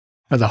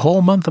For the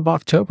whole month of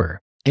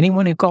October,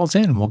 anyone who calls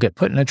in will get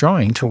put in a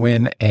drawing to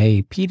win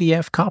a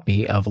PDF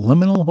copy of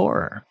Liminal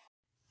Horror.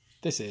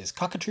 This is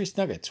Cockatrice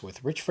Nuggets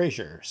with Rich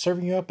Frazier,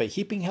 serving you up a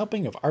heaping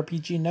helping of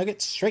RPG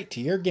nuggets straight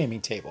to your gaming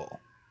table.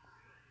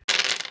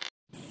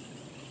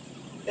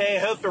 Hey, I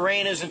hope the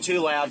rain isn't too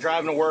loud.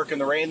 Driving to work in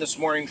the rain this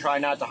morning, try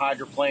not to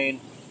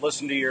hydroplane.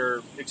 Listen to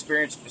your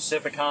experience at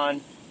Pacificon.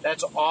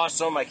 That's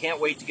awesome. I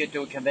can't wait to get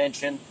to a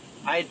convention.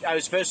 I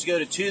was supposed to go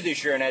to 2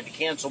 this year and had to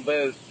cancel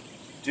both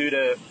due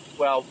to,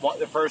 well,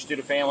 the first due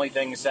to family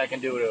thing, the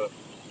second due to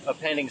a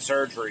pending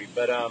surgery.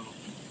 But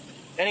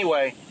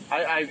anyway,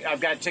 I've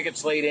got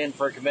tickets laid in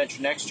for a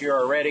convention next year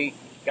already.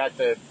 Got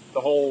the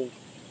whole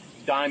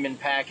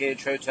diamond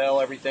package, hotel,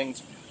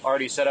 everything's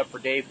already set up for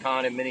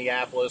DaveCon in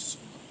Minneapolis,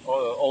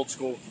 old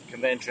school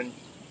convention.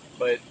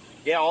 But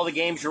yeah, all the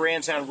games you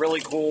ran sound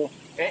really cool.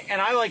 And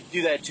I like to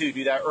do that too,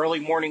 do that early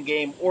morning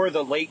game or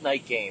the late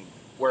night game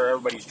where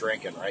everybody's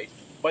drinking, right?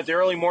 But the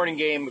early morning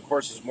game, of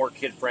course, is more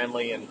kid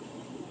friendly and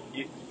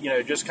you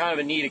know, just kind of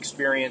a neat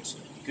experience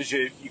because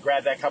you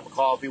grab that cup of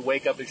coffee,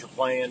 wake up as you're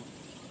playing,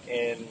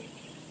 and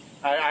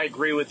I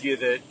agree with you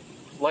that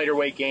lighter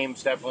weight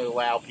games definitely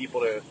allow people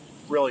to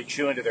really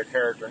chew into their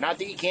character. Not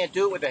that you can't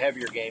do it with a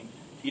heavier game.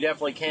 You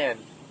definitely can.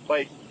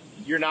 But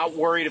you're not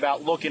worried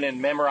about looking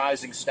and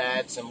memorizing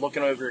stats and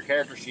looking over your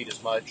character sheet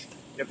as much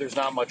if there's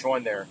not much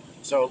on there.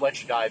 So it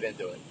lets you dive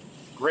into it.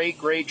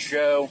 Great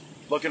show.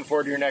 Looking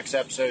forward to your next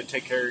episode.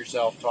 Take care of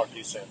yourself. Talk to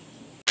you soon.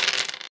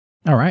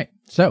 All right.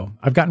 So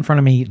I've got in front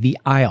of me The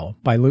Isle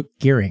by Luke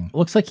Gearing. It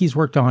looks like he's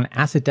worked on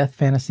Acid Death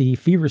Fantasy,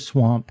 Fever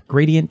Swamp,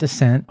 Gradient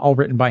Descent, all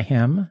written by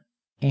him.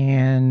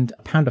 And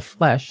Pound of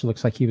Flesh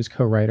looks like he was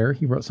co-writer.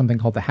 He wrote something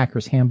called The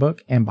Hacker's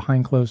Handbook and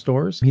Behind Closed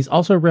Doors. He's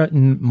also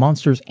written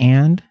Monsters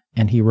and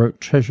he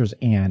wrote Treasures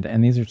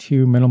and these are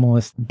 2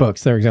 minimalist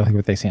books. They're exactly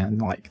what they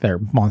sound like. They're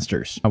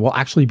monsters. I will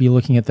actually be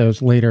looking at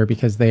those later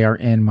because they are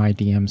in my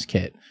DM's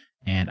kit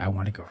and I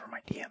want to go over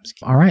my DM's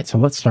kit. All right, so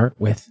let's start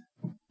with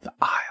The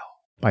Isle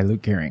by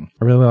Luke Gearing.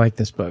 I really like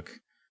this book.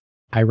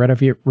 I read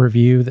a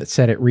review that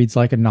said it reads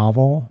like a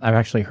novel. I've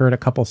actually heard a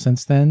couple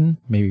since then,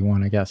 maybe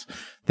one, I guess,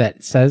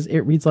 that says it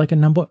reads like a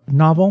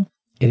novel.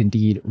 It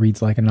indeed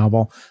reads like a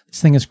novel.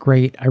 This thing is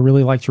great. I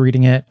really liked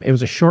reading it. It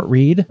was a short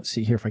read. Let's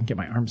see here if I can get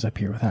my arms up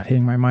here without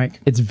hitting my mic.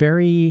 It's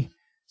very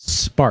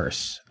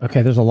sparse.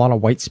 Okay, there's a lot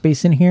of white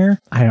space in here.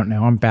 I don't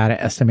know. I'm bad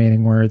at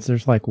estimating words.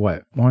 There's like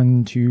what?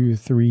 1, 2,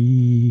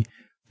 3,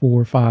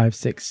 4, 5,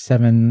 6,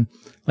 7,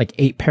 like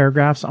 8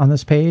 paragraphs on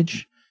this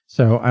page.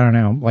 So I don't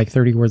know, like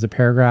 30 words a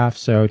paragraph.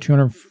 So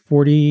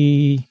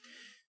 240,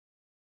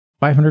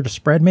 500 a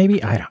spread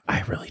maybe.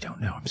 I really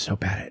don't know. I'm so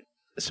bad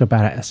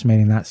at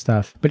estimating that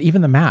stuff. But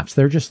even the maps,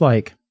 they're just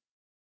like,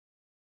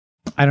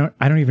 I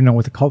don't even know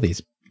what to call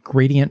these.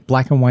 Gradient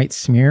black and white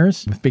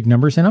smears with big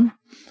numbers in them.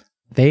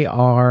 They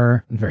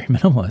are very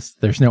minimalist.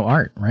 There's no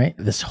art, right?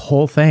 This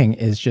whole thing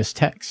is just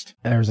text.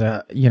 There's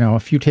a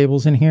few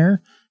tables in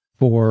here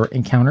for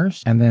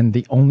encounters. And then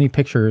the only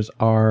pictures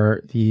are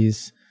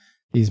these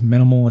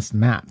minimalist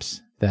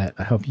maps that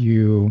help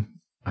you,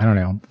 I don't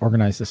know,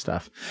 organize this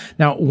stuff.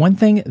 Now, one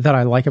thing that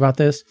I like about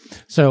this,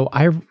 so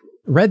I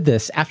read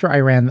this after I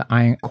ran the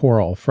Iron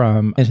Coral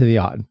from Into the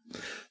Odd.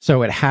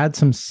 So it had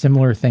some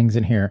similar things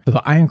in here.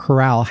 The Iron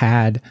Corral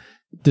had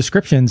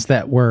descriptions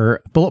that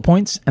were bullet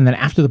points, and then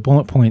after the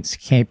bullet points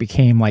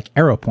became like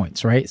arrow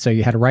points, right? So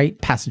you had right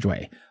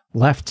passageway,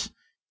 left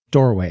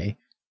doorway,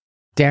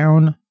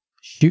 down,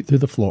 shoot through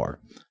the floor.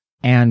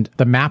 And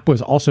the map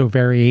was also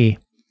very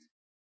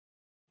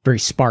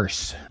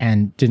sparse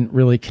and didn't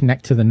really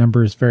connect to the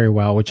numbers very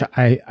well, which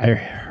I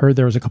heard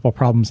there was a couple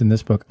problems in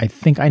this book. I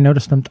think I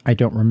noticed them. I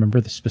don't remember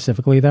this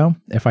specifically though.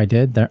 If I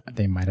did,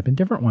 they might have been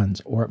different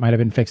ones, or it might have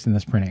been fixed in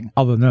this printing.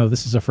 Although no,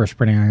 this is the first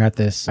printing. I got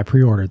this. I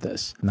pre-ordered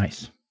this.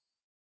 Nice.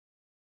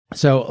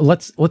 So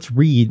let's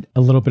read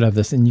a little bit of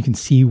this, and you can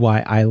see why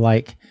I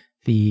like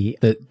the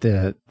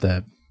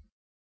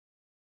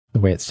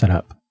way it's set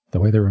up,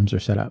 the way the rooms are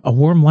set up. A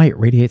warm light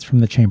radiates from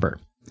the chamber.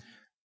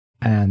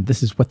 And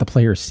this is what the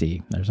players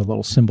see. There's a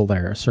little symbol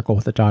there, a circle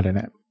with a dot in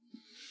it.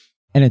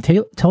 An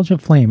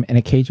intelligent flame in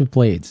a cage of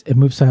blades. It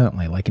moves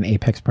silently like an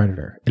apex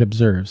predator. It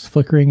observes,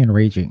 flickering and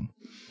raging.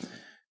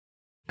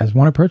 As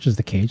one approaches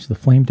the cage, the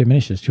flame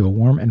diminishes to a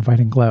warm,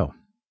 inviting glow.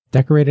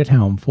 Decorated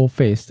helm,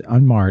 full-faced,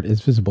 unmarred,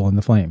 is visible in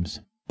the flames.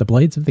 The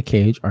blades of the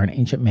cage are an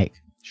ancient make,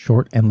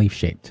 short and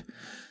leaf-shaped.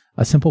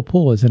 A simple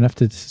pull is enough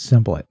to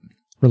disassemble it.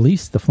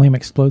 Released, the flame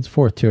explodes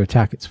forth to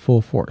attack its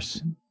full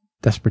force.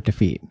 Desperate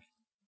defeat.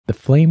 The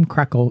flame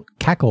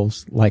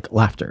cackles like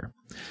laughter.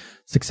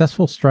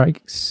 Successful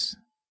strikes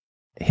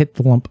hit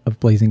the lump of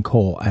blazing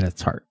coal at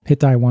its heart. Hit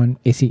die 1,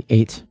 AC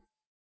 8,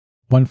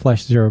 1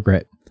 flesh, 0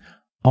 grit.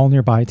 All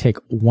nearby take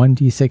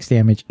 1d6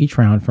 damage each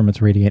round from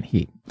its radiant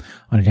heat.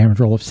 On a damage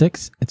roll of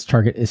 6, its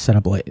target is set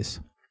ablaze.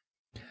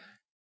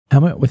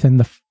 Helmet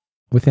within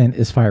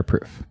is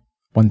fireproof.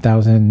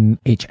 1000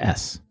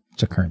 HS.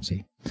 It's a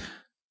currency.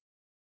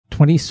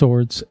 20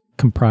 swords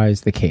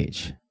comprise the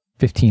cage.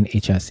 15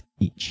 HS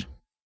each.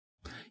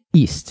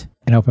 East,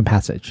 an open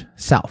passage.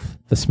 South,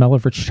 the smell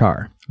of rich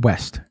tar.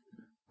 West,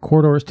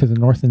 Corridors to the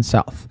north and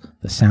south.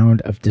 The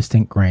sound of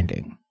distant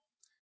grinding.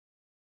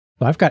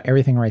 So I've got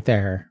everything right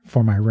there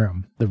for my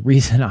room. The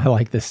reason I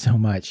like this so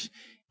much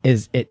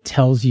is it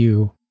tells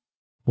you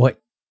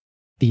what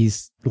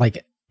these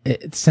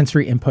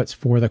sensory inputs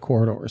for the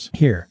corridors.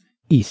 Here,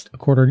 east, a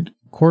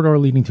corridor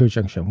leading to a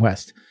junction.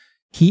 West,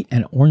 heat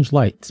and orange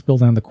light spill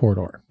down the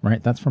corridor,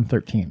 right? That's from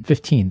 13.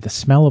 15, the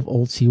smell of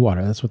old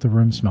seawater. That's what the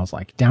room smells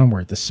like.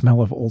 Downward, the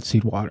smell of old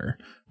seawater.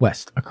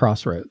 West, a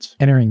crossroads.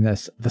 Entering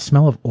this, the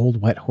smell of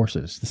old wet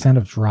horses, the sound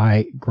of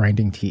dry,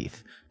 grinding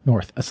teeth.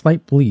 North, a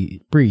slight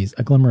breeze,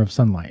 a glimmer of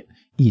sunlight.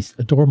 East,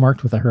 a door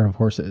marked with a herd of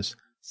horses.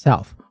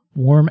 South,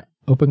 warm,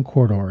 open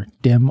corridor,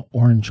 dim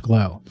orange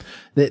glow.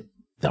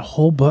 The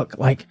whole book,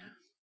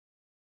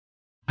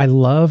 I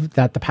love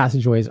that the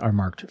passageways are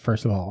marked,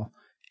 first of all.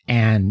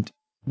 And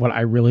what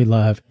I really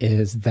love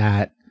is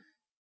that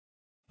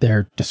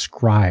they're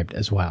described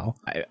as well.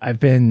 I've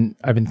been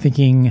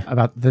thinking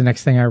about the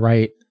next thing I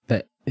write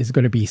that is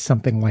going to be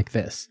something like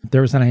this.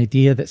 There was an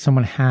idea that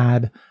someone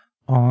had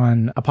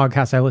on a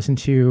podcast I listened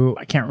to.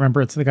 I can't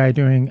remember. It's the guy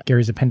doing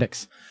Gary's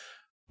Appendix,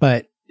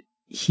 but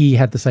he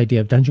had this idea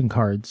of dungeon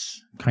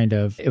cards. Kind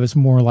of, it was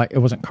more like, it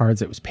wasn't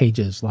cards, it was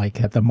pages,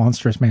 like the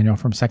Monstrous Manual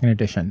from 2nd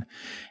edition.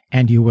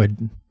 And you would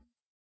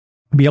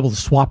be able to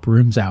swap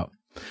rooms out.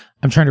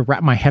 I'm trying to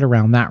wrap my head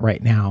around that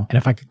right now. And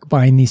if I could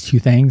combine these two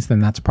things, then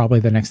that's probably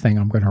the next thing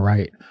I'm going to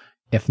write.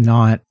 If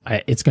not,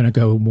 it's going to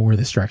go more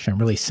this direction.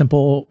 Really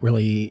simple,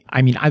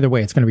 either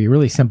way, it's going to be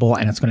really simple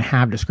and it's going to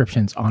have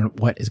descriptions on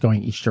what is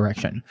going each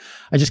direction.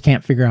 I just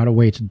can't figure out a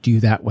way to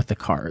do that with the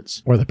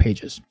cards or the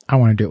pages. I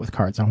want to do it with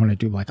cards. I want to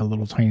do like a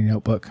little tiny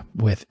notebook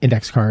with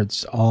index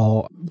cards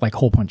all like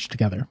hole punched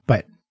together.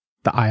 But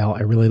the Isle,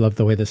 I really love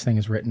the way this thing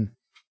is written.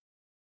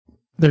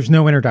 There's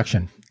no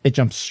introduction. It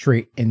jumps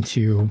straight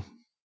into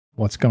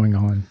what's going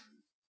on.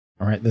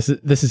 All right, this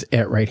is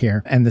it right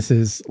here. And this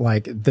is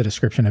like the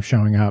description of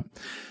showing up.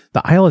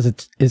 The Isle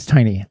is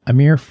tiny, a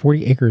mere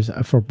 40 acres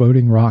of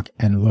foreboding rock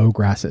and low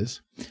grasses.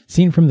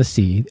 Seen from the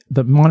sea,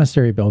 the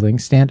monastery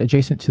buildings stand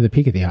adjacent to the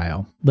peak of the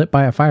Isle, lit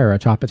by a fire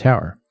atop a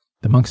tower.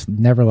 The monks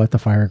never let the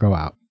fire go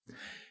out.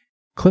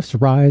 Cliffs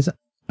rise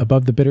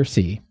above the bitter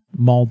sea,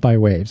 mauled by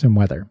waves and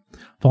weather.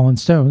 Fallen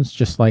stones,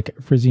 just like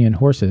Frisian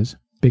horses,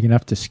 big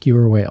enough to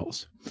skewer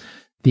whales.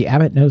 The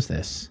abbot knows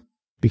this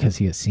because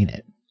he has seen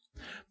it.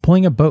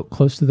 Pulling a boat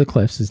close to the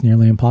cliffs is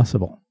nearly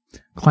impossible.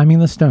 Climbing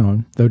the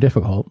stone, though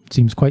difficult,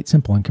 seems quite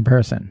simple in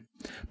comparison.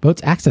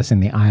 Boats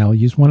accessing the Isle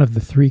use one of the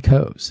 3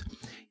 coves,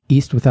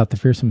 east without the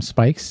fearsome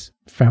spikes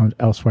found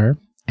elsewhere,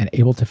 and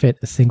able to fit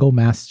a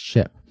single-mast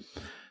ship.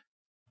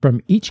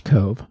 From each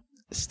cove,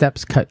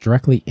 steps cut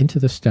directly into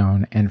the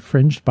stone and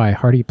fringed by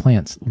hardy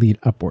plants lead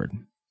upward.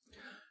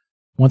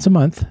 Once a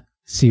month,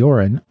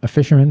 Sioran, a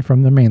fisherman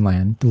from the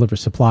mainland, delivers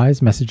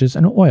supplies, messages,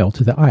 and oil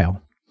to the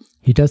Isle.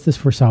 He does this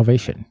for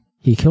salvation.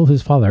 He killed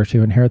his father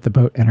to inherit the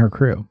boat and her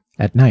crew.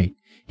 At night,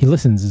 he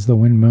listens as the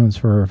wind moans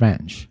for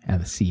revenge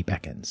and the sea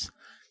beckons.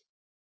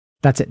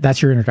 That's it.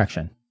 That's your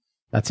introduction.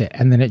 That's it.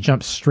 And then it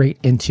jumps straight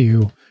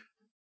into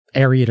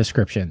area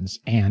descriptions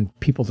and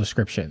people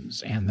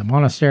descriptions and the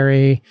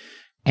monastery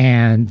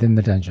and then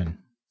the dungeon.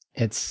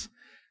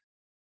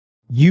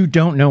 You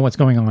don't know what's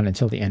going on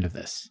until the end of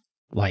this.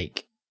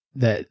 Like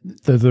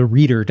the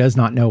reader does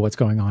not know what's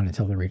going on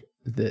until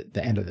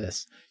the end of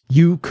this.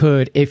 You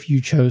could, if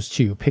you chose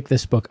to, pick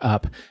this book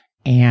up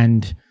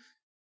and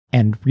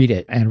read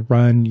it and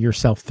run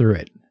yourself through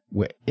it.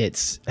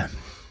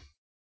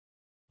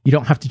 You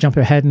don't have to jump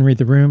ahead and read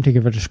the room to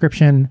give a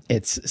description.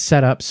 It's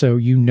set up so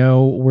you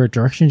know where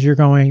directions you're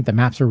going. The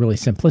maps are really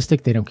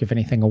simplistic. They don't give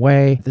anything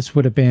away. This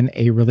would have been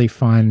a really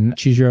fun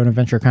choose your own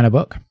adventure kind of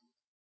book.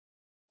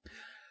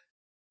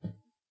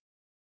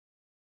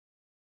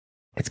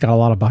 It's got a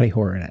lot of body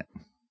horror in it.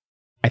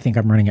 I think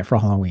I'm running it for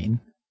Halloween.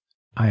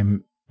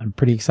 I'm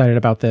pretty excited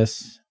about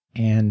this,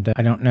 and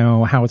I don't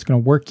know how it's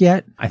going to work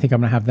yet. I think I'm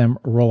going to have them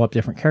roll up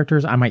different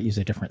characters. I might use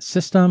a different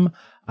system.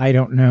 I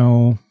don't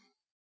know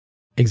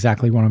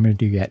exactly what I'm going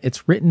to do yet.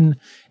 It's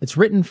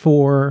written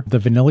for the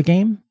vanilla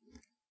game,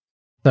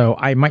 so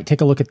I might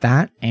take a look at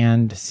that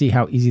and see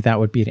how easy that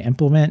would be to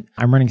implement.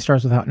 I'm running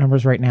Stars Without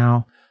Numbers right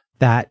now.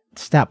 That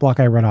stat block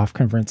I read off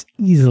converts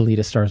easily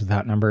to Stars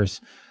Without Numbers.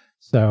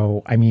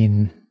 So, I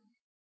mean,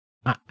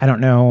 I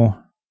don't know.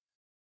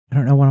 I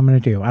don't know what I'm going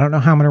to do. I don't know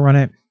how I'm going to run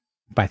it,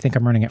 but I think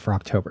I'm running it for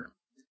October.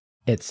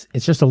 It's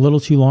just a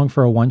little too long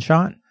for a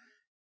one-shot,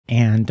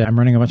 and I'm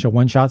running a bunch of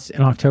one-shots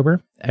in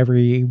October.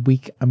 Every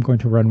week, I'm going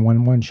to run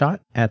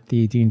one-shot at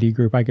the D&D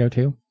group I go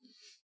to.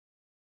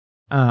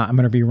 I'm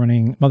going to be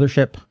running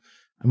Mothership.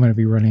 I'm going to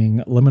be running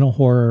Liminal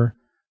Horror.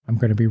 I'm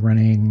going to be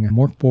running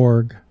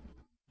Morkborg.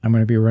 I'm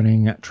going to be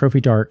running Trophy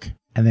Dark,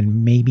 and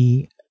then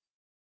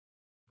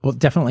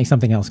definitely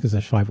something else because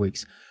there's 5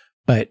 weeks,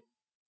 but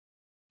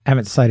I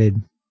haven't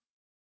decided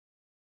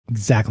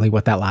exactly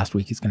what that last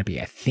week is going to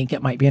be. I think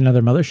it might be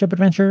another Mothership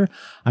adventure.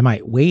 I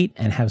might wait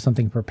and have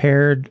something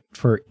prepared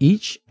for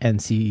each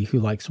and see who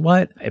likes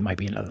what. It might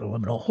be another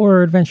Liminal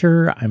Horror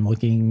adventure. I'm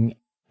looking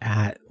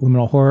at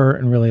Liminal Horror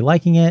and really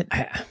liking it.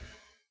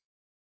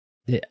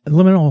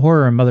 Liminal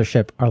Horror and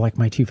Mothership are like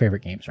my two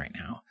favorite games right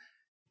now.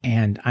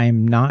 And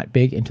I'm not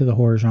big into the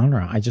horror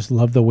genre. I just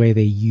love the way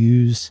they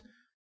use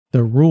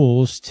the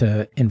rules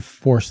to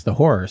enforce the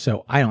horror.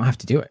 So I don't have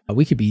to do it.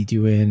 We could be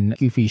doing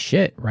goofy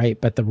shit, right?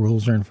 But the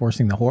rules are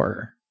enforcing the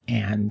horror.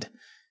 And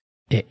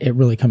it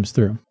really comes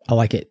through. I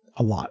like it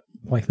a lot.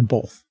 I like them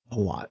both a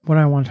lot. What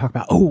do I want to talk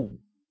about? Oh,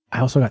 I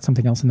also got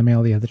something else in the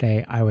mail the other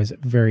day. I was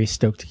very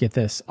stoked to get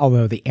this,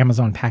 although the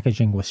Amazon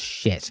packaging was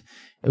shit.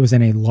 It was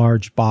in a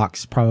large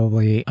box,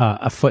 probably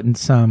a foot and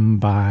some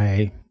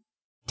by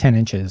 10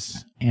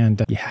 inches.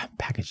 And yeah,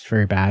 packaged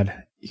very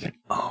bad. You can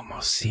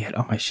almost see it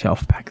on my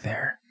shelf back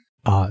there.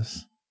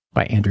 Oz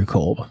by Andrew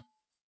Kolb.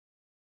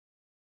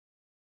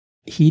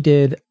 He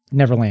did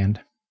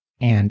Neverland,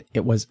 and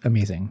it was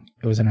amazing.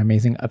 It was an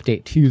amazing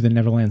update to the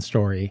Neverland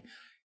story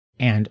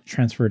and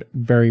transferred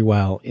very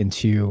well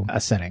into a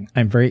setting.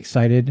 I'm very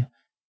excited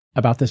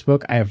about this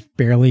book. I have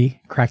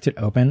barely cracked it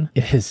open.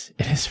 It is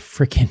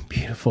freaking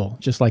beautiful,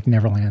 just like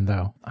Neverland,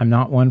 though. I'm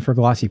not one for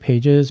glossy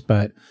pages,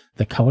 but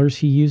the colors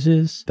he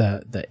uses,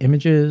 the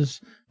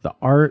images, the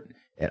art,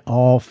 it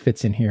all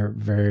fits in here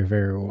very,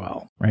 very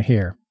well. Right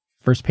here,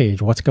 first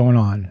page, what's going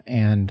on?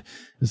 And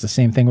it's the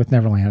same thing with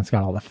Neverland. It's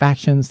got all the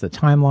factions, the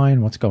timeline,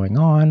 what's going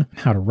on,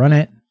 how to run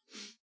it,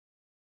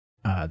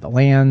 the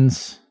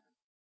lands,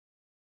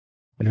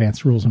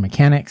 advanced rules and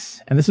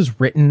mechanics. And this is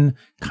written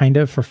kind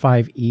of for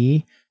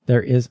 5e.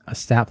 There is a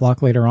stat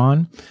block later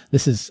on.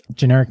 This is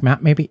generic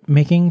map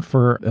making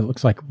for, it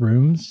looks like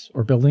rooms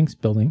or buildings,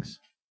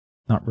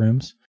 not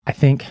rooms. I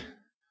think,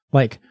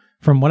 like,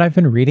 from what I've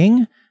been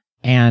reading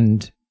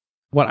and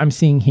what I'm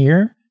seeing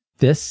here,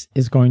 this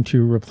is going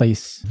to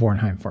replace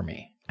Vornheim for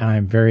me. And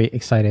I'm very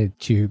excited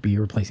to be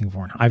replacing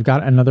Vornheim. I've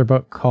got another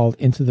book called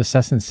Into the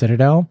Sesson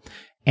Citadel,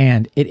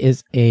 and it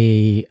is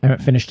I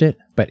haven't finished it,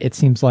 but it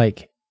seems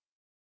like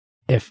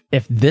if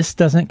this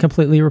doesn't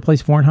completely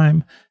replace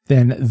Vornheim,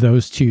 then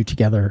those two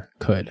together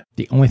could.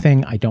 The only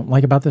thing I don't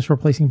like about this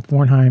replacing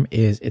Vornheim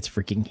is it's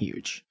freaking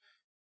huge.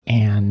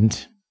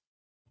 And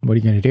what are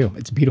you going to do?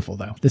 It's beautiful,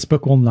 though. This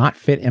book will not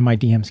fit in my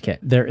DM's kit.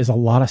 There is a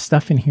lot of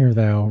stuff in here,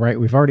 though, right?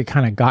 We've already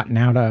kind of gotten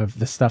out of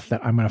the stuff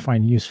that I'm going to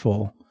find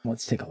useful.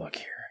 Let's take a look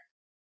here.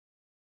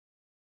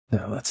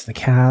 So that's the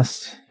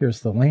cast.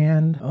 Here's the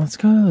land. Let's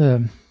go to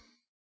the...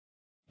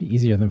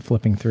 easier than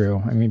flipping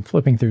through. I mean,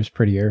 flipping through is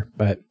prettier,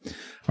 but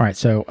all right.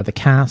 So the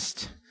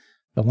cast,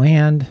 the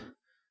land,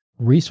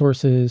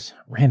 resources,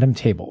 random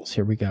tables.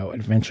 Here we go.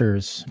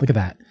 Adventures. Look at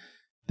that.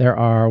 There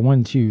are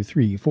 1, 2,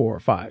 3, 4,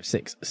 5,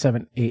 6,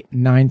 7, 8,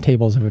 9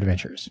 tables of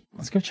adventures.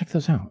 Let's go check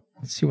those out.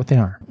 Let's see what they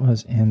are.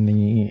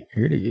 Here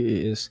it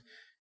is.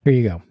 Here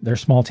you go. They're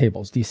small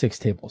tables, D6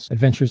 tables.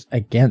 Adventures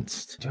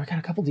against. Do I got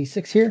a couple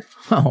D6 here?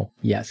 Oh,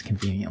 yes,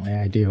 conveniently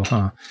I do,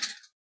 huh?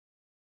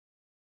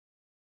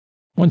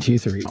 1, 2,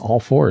 3. All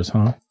 4s,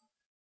 huh?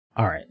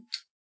 All right.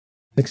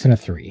 6 and a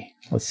 3.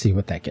 Let's see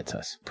what that gets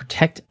us.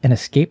 Protect an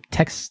escaped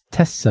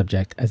test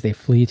subject as they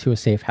flee to a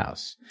safe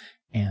house.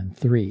 And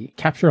 3.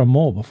 Capture a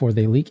mole before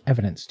they leak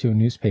evidence to a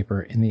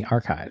newspaper in the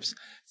archives.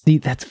 See,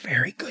 that's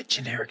very good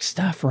generic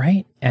stuff,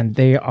 right? And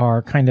they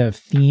are kind of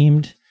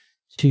themed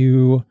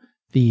to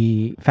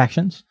the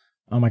factions.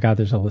 Oh my God,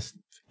 there's a list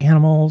of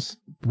animals.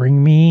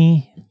 Bring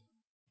me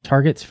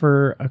targets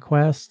for a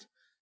quest.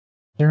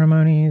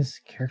 Ceremonies,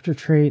 character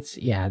traits.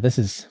 Yeah, this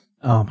is,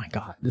 oh my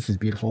God, this is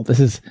beautiful. This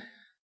is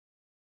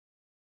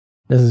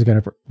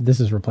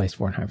replaced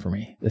Vornheim for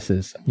me.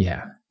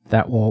 Yeah,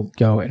 that will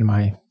go in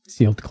my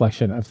sealed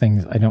collection of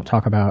things I don't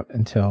talk about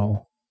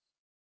until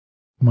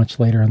much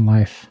later in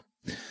life.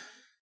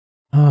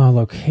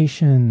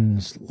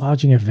 Locations,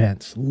 lodging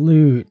events,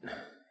 loot,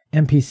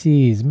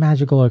 NPCs,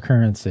 magical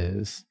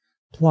occurrences,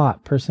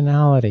 plot,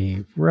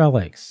 personality,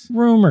 relics,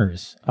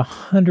 rumors,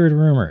 100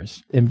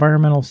 rumors,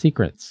 environmental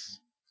secrets,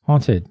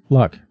 haunted,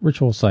 luck,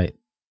 ritual site,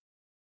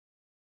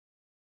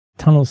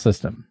 tunnel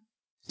system,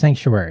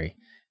 sanctuary.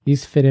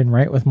 These fit in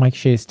right with Mike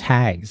Shea's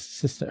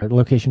tags,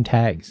 location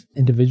tags,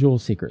 individual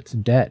secrets,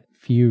 debt,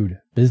 feud,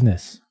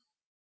 business.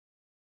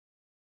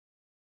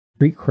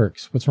 Street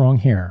quirks. What's wrong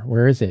here?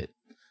 Where is it?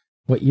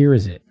 What year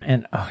is it?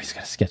 And oh, he's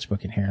got a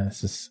sketchbook in here.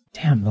 This is,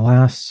 damn, the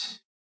last...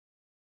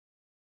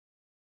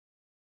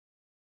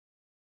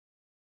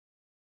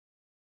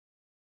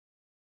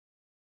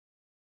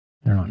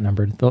 They're not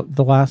numbered.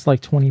 The last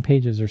like 20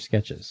 pages are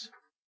sketches.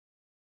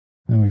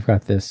 And we've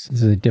got this.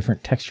 This is a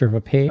different texture of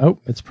a page. Oh,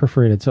 it's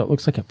perforated. So it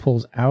looks like it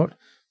pulls out.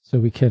 So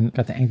we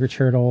got the Angry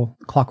Turtle,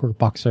 Clockwork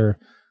Boxer,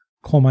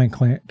 Coal Mine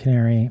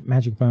Canary,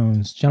 Magic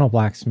Bones, Gentle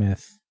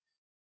Blacksmith,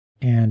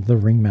 and the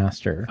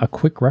Ringmaster. A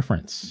quick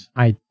reference.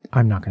 I'm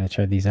not going to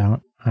try these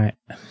out. I'm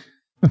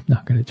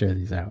not going to try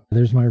these out.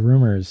 There's my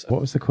rumors.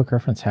 What was the quick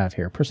reference have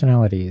here?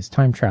 Personalities,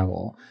 time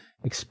travel,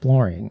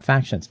 exploring,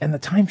 factions. And the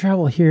time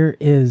travel here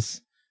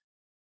is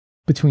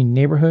between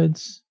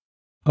neighborhoods,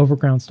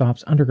 overground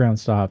stops, underground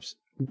stops,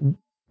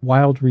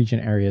 wild region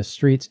areas,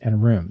 streets,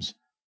 and rooms.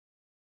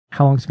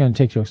 How long is it going to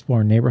take to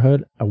explore a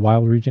neighborhood, a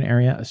wild region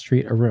area, a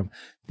street, a room?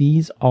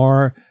 These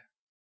are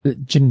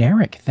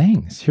generic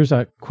things. Here's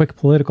a quick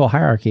political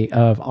hierarchy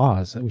of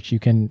Oz, which you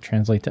can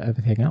translate to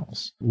everything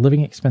else.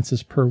 Living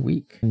expenses per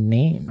week.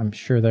 Name. I'm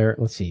sure there,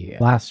 let's see.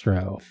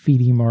 Lastro,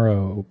 Fidi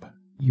Morobe,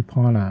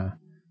 Upana,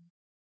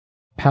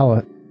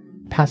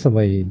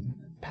 Pasalade,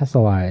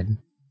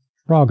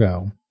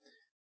 Trago,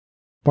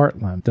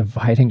 Bartlam,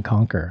 Divide and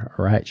Conquer.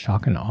 All right,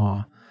 Shock and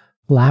Awe.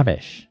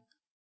 Lavish,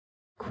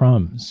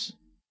 Crumbs,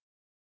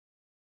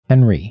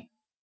 Henry,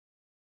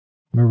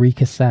 Marie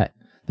Cassette.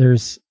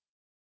 There's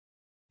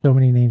so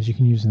many names you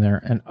can use in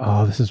there. And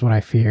oh, this is what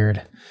I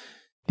feared.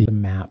 The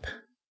map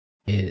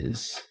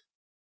is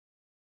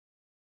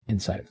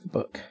inside of the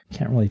book.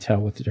 Can't really tell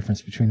what the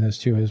difference between those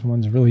two is.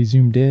 One's really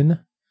zoomed in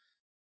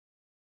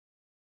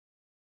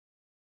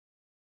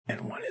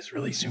and one is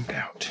really zoomed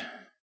out.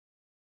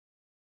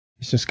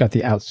 It's just got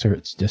the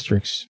outskirts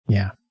districts.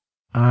 Yeah.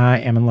 I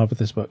am in love with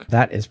this book.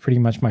 That is pretty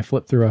much my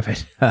flip through of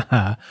it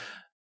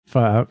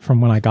from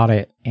when I got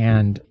it.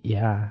 And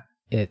yeah,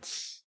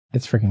 it's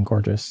freaking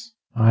gorgeous.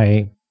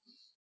 I'm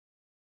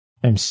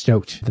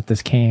stoked that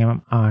this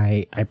came.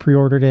 I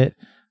pre-ordered it.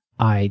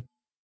 I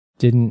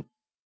didn't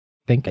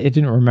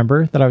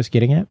remember that I was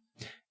getting it.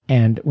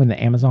 And when the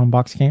Amazon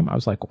box came, I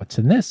was like, what's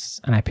in this?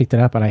 And I picked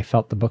it up and I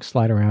felt the book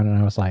slide around and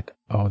I was like,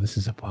 oh, this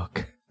is a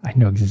book. I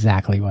know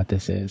exactly what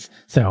this is.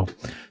 So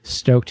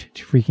stoked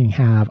to freaking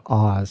have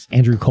Oz.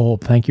 Andrew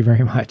Kolb, thank you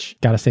very much.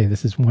 Gotta say,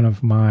 this is you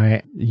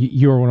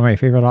are one of my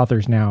favorite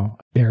authors now.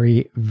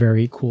 Very,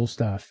 very cool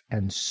stuff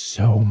and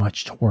so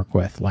much to work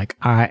with. Like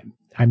I'm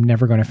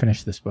never going to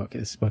finish this book.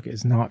 This book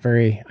is not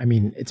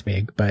it's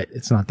big, but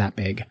it's not that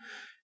big.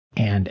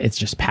 And it's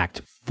just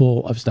packed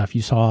full of stuff.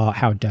 You saw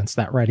how dense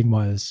that writing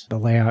was. The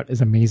layout is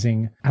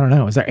amazing. I don't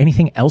know. Is there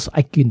anything else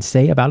I can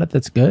say about it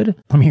that's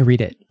good? Let me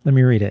read it.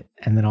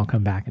 And then I'll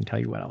come back and tell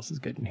you what else is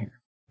good in here.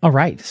 All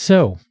right.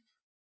 So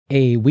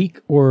a week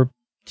or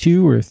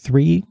 2 or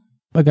 3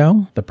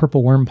 ago, the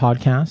Purple Worm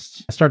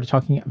podcast started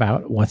talking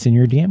about what's in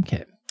your DM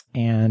kit.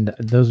 And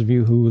those of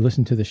you who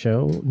listen to the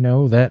show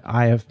know that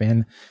I have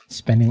been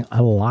spending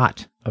a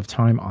lot of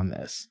time on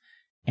this.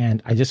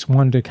 And I just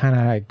wanted to kind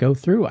of go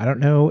through. I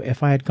don't know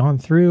if I had gone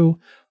through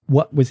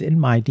what was in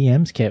my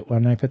DM's kit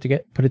when I put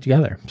it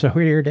together. So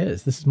here it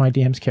is. This is my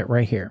DM's kit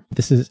right here.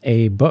 This is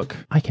a book.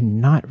 I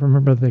cannot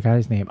remember the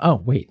guy's name.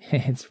 Oh, wait,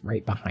 it's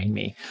right behind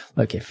me.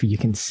 Look, if you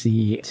can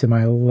see to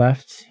my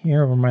left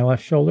here, over my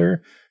left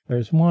shoulder,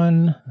 there's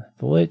one,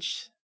 the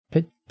Lich,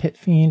 Pit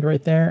Fiend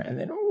right there. And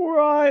then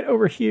right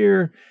over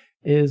here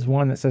is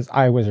one that says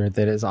iWizard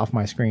that is off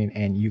my screen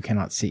and you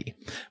cannot see.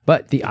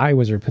 But the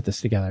iWizard put this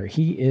together.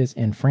 He is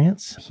in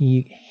France.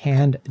 He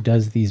hand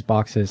does these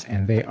boxes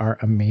and they are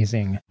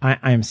amazing.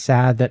 I'm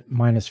sad that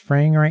mine is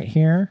fraying right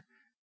here,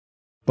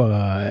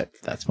 but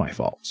that's my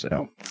fault.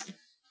 So,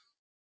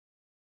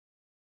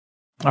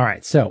 all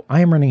right. So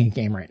I am running a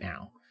game right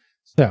now.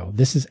 So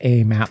this is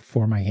a map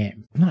for my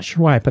game. I'm not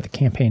sure why I put the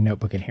campaign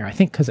notebook in here. I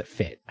think because it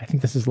fit. I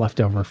think this is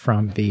left over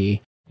from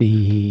the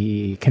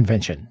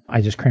convention. I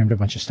just crammed a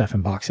bunch of stuff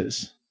in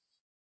boxes.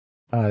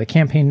 The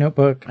campaign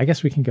notebook, I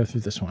guess we can go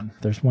through this one.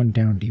 There's one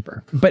down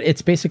deeper. But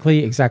it's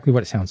basically exactly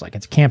what it sounds like.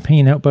 It's a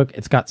campaign notebook.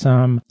 It's got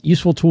some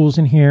useful tools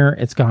in here.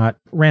 It's got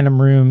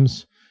random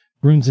runes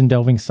and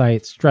delving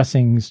sites,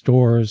 dressings,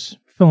 doors,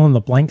 fill in the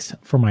blanks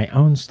for my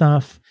own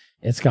stuff.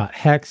 It's got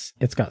hex.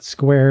 It's got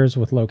squares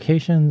with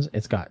locations.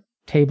 It's got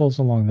tables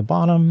along the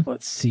bottom.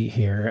 Let's see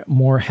here.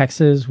 More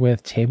hexes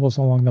with tables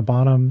along the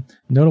bottom.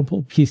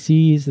 Notable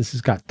PCs. This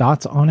has got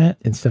dots on it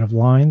instead of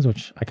lines,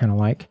 which I kind of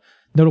like.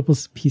 Notable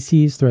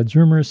PCs, threads,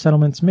 rumors,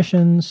 settlements,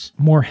 missions,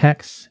 more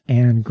hex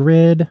and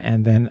grid,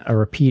 and then a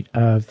repeat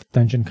of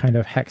dungeon kind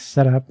of hex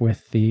setup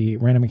with the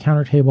random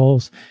encounter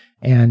tables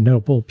and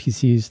notable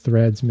PCs,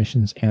 threads,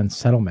 missions, and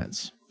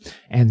settlements.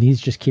 And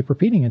these just keep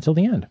repeating until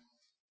the end.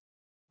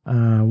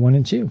 1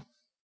 and 2.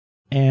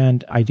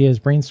 And ideas,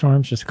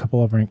 brainstorms, just a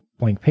couple of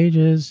blank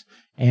pages.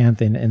 And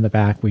then in the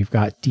back, we've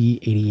got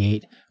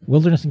D88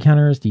 wilderness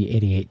encounters,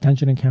 D88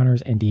 dungeon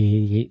encounters, and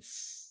D88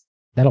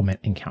 settlement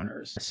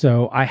encounters.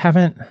 So I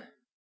haven't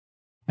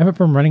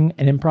been running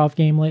an improv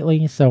game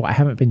lately, so I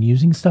haven't been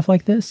using stuff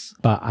like this,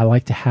 but I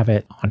like to have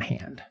it on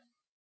hand.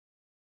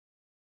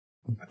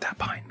 Put that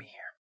behind me here.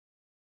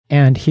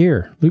 And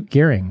here, Luke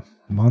Gearing,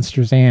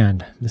 Monsters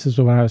And. This is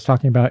what I was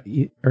talking about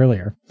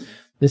earlier.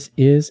 This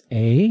is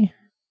a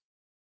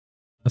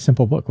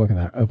simple book. Look at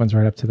that. Opens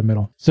right up to the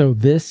middle. So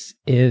this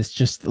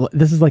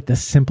is like the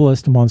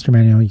simplest monster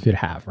manual you could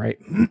have, right?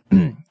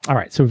 All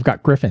right. So we've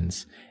got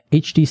Griffins,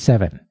 HD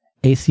 7,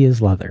 AC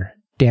is leather,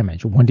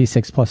 damage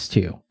 1d6 plus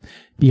 2,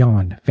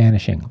 beyond,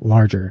 vanishing,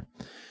 larger,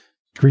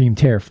 scream,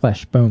 tear,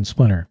 flesh, bone,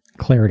 splinter,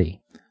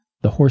 clarity,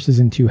 the horse is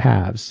in 2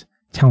 halves,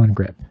 talon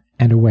grip,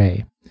 and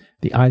away.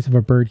 The eyes of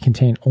a bird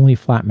contain only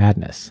flat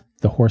madness.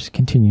 The horse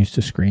continues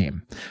to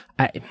scream.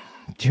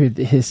 Dude,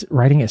 his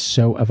writing is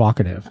so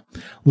evocative.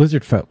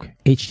 Lizard Folk,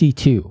 HD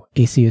 2,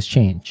 AC is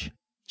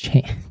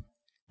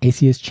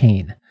AC is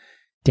chain,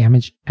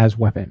 damage as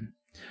weapon.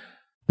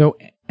 Though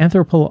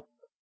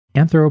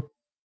through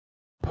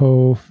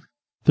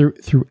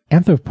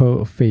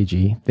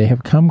anthropophagy, they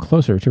have come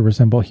closer to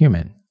resemble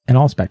human. in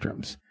all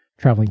spectrums.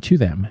 Traveling to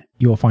them,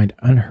 you will find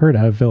unheard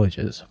of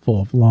villages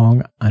full of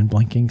long,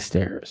 unblinking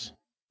stares.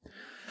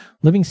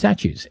 Living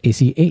statues,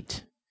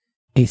 AC8.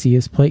 AC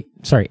is plate.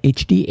 Sorry,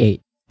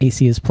 HD8.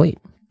 AC is plate.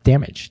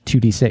 Damage,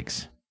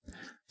 2d6.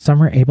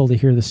 Some are able to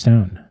hear the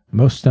stone.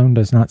 Most stone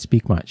does not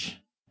speak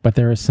much, but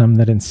there is some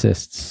that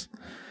insists.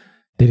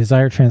 They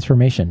desire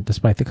transformation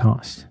despite the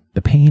cost.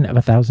 The pain of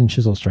 1,000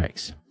 chisel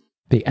strikes.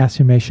 The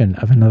assumption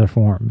of another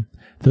form.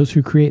 Those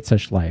who create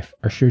such life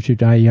are sure to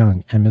die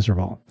young and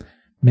miserable.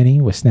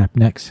 Many with snapped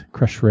necks,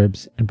 crushed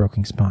ribs, and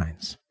broken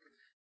spines.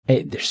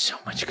 Hey, there's so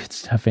much good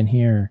stuff in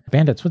here.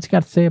 Bandits, what's he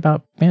got to say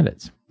about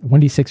bandits?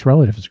 1d6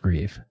 relatives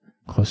grieve.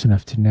 Close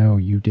enough to know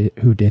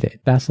who did it.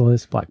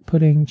 Basilisk, black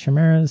pudding,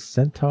 chimeras,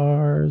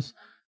 centaurs,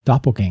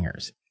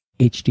 doppelgangers.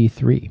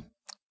 HD3.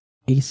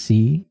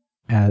 AC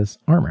as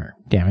armor.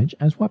 Damage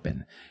as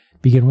weapon.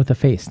 Begin with the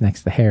face,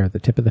 next the hair, the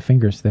tip of the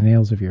fingers, the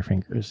nails of your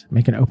fingers.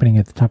 Make an opening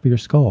at the top of your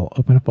skull.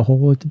 Open up a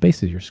hole at the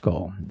base of your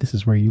skull. This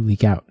is where you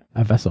leak out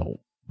a vessel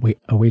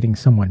awaiting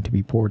someone to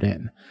be poured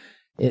in.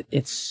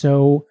 It's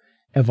so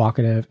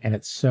evocative and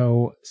it's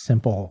so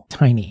simple,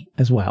 tiny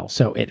as well.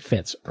 So it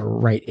fits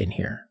right in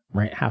here,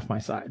 right half my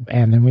side.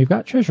 And then we've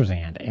got Treasure's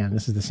Hand, and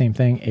this is the same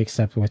thing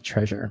except with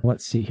treasure.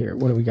 Let's see here.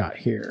 What do we got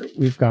here?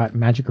 We've got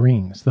magic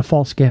rings, the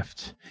false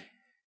gift.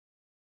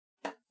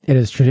 It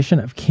is tradition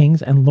of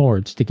kings and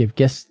lords to give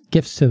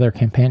gifts to their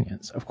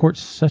companions. Of course,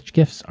 such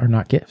gifts are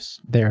not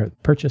gifts. They are the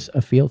purchase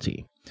of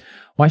fealty.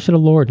 Why should a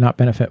lord not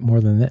benefit more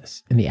than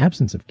this? In the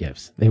absence of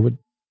gifts, they would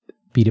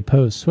be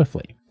deposed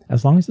swiftly.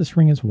 As long as this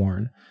ring is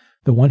worn,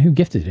 the one who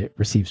gifted it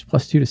receives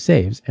 +2 to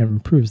saves and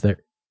improves their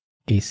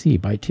AC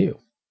by 2.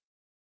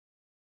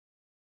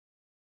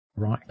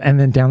 Right. And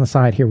then down the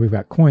side here, we've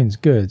got coins,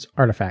 goods,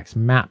 artifacts,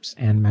 maps,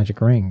 and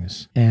magic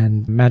rings.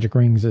 And magic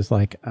rings is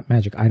like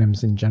magic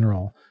items in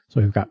general.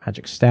 So we've got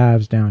magic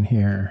staves down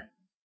here.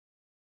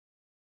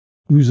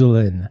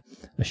 Uzulin,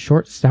 a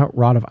short, stout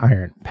rod of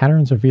iron.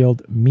 Patterns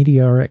revealed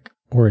meteoric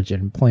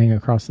origin playing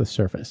across the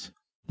surface.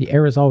 The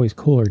air is always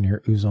cooler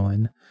near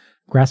Uzulin.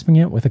 Grasping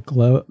it with a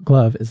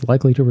glove is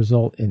likely to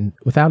result in,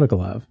 without a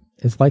glove,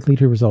 is likely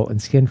to result in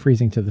skin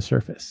freezing to the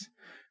surface.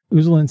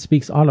 Uzulin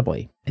speaks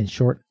audibly in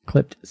short,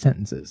 clipped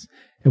sentences.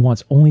 It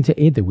wants only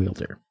to aid the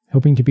wielder,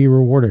 hoping to be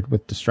rewarded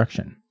with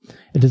destruction.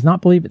 It does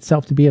not believe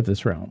itself to be of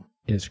this realm.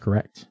 It is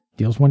correct.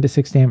 Deals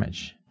 1d6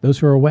 damage. Those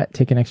who are wet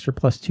take an extra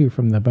 +2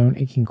 from the bone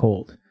aching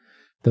cold.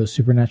 Those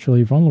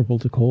supernaturally vulnerable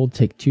to cold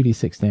take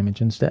 2d6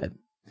 damage instead.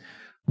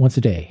 Once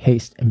a day,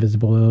 haste,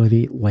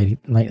 invisibility,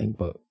 lightning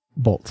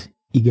bolt,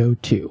 ego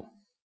 2.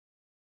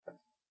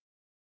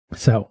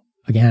 So,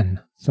 again,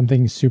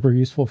 something super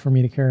useful for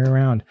me to carry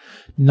around.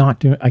 Not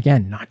doing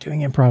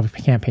improv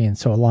campaigns,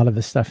 so a lot of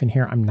the stuff in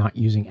here I'm not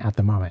using at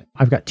the moment.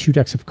 I've got 2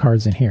 decks of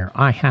cards in here.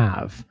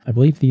 I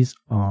believe these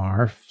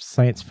are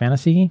Science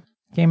Fantasy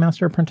Game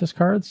Master Apprentice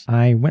cards.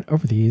 I went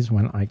over these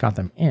when I got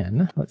them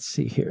in. Let's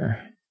see here.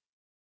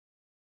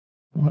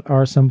 What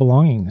are some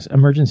belongings?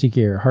 Emergency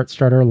gear, heart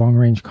starter, long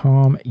range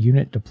comm,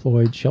 unit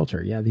deployed,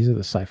 shelter. Yeah, these are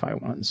the sci-fi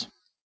ones.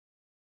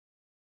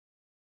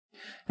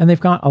 And they've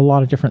got a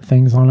lot of different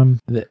things on them.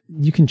 That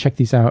you can check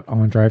these out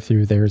on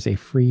DriveThru. There's a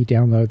free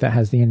download that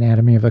has the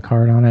anatomy of the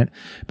card on it.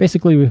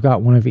 Basically, we've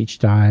got one of each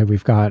die.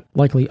 We've got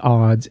likely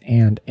odds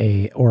and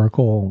a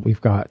oracle.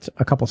 We've got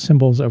a couple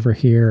symbols over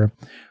here.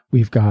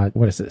 We've got,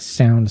 what is this?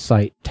 Sound,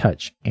 sight,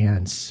 touch,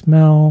 and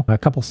smell. A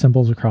couple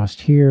symbols across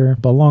here.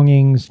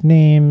 Belongings,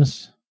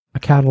 names, a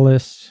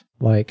catalyst,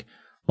 like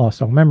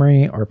lost all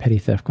memory or petty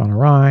theft gone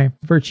awry,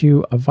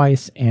 virtue, a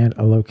vice, and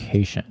a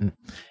location.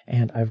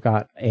 And I've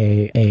got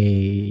a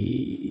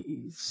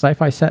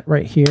sci-fi set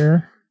right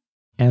here.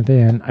 And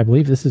then I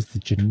believe this is the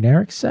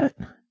generic set.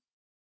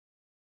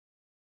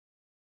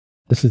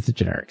 This is the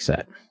generic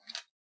set.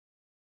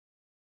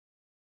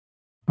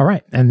 All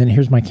right, and then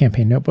here's my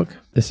campaign notebook.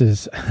 This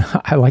is,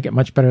 I like it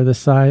much better this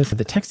size.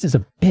 The text is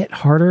a bit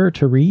harder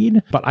to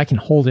read, but I can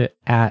hold it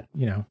at,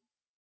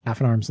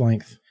 half an arm's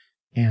length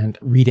and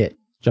read it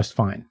just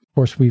fine. Of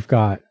course, we've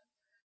got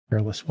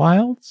Perilous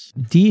Wilds,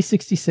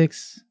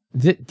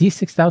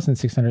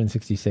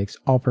 D6666,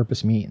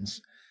 all-purpose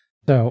means.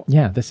 So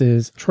yeah, this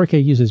is, Troika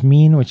uses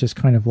mean, which is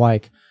kind of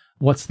like,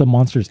 what's the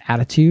monster's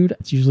attitude?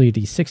 It's usually a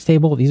D6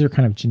 table. These are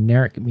kind of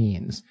generic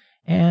means.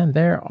 And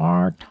there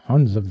are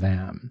tons of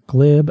them.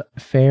 Glib,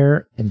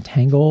 fair,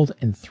 entangled,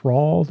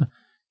 enthralled,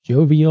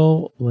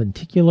 jovial,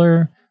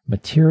 lenticular,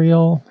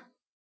 material,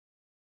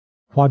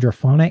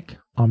 quadraphonic,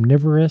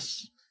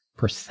 omnivorous,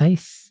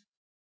 precise,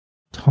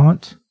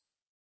 taunt,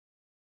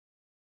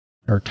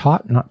 or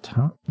traunt,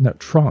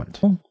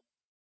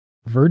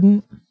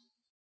 verdant,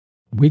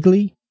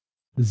 wiggly,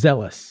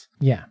 zealous.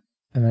 Yeah.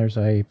 And there's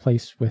a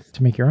place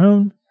to make your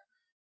own.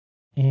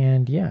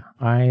 And yeah,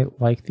 I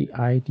like the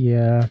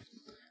idea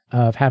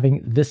of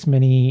having this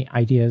many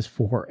ideas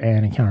for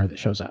an encounter that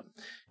shows up.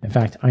 In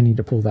fact, I need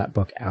to pull that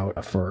book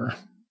out for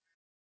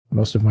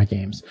most of my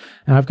games.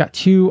 And I've got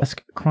 2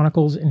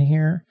 Chronicles in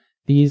here.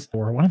 These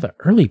were one of the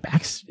early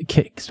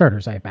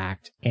Kickstarters I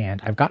backed,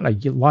 and I've gotten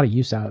a lot of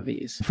use out of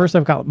these. First,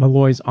 I've got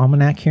Malloy's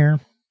Almanac here.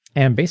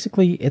 And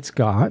basically, it's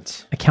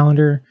got a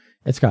calendar,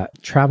 it's got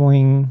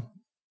traveling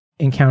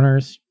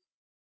encounters,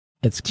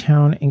 it's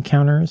town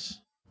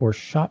encounters, or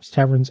shops,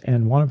 taverns,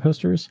 and wanted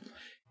posters.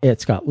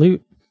 It's got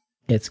loot,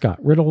 it's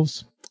got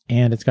riddles,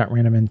 and it's got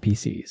random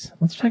NPCs.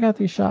 Let's check out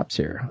these shops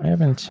here. I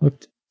haven't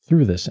looked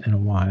through this in a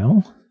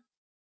while.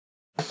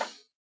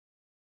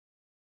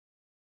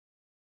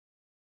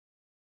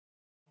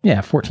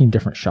 Yeah, 14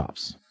 different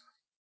shops.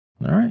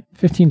 All right,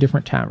 15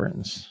 different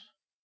taverns.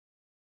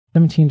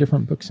 17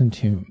 different books and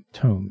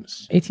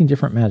tomes. 18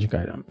 different magic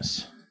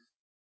items.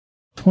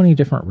 20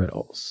 different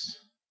riddles.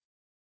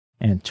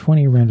 And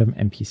 20 random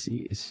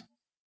NPCs.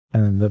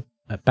 And then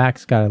the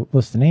back's got a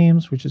list of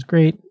names, which is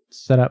great.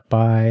 Set up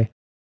by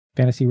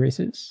fantasy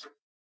races.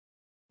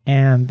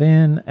 And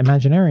then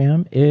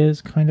Imaginarium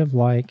is kind of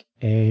like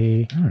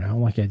a, I don't know,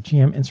 like a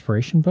GM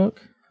inspiration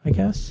book, I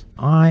guess.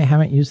 I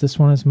haven't used this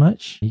one as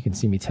much. You can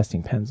see me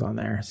testing pens on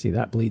there. See,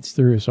 that bleeds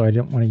through, so I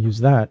didn't want to use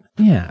that.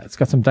 Yeah, it's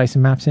got some dice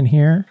and maps in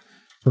here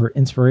for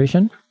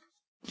inspiration.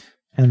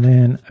 And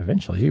then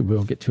eventually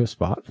we'll get to a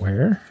spot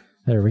where,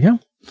 there we go,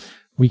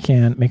 we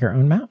can make our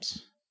own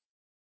maps.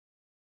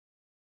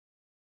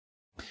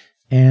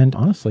 And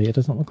honestly, it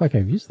doesn't look like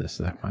I've used this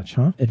that much,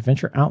 huh?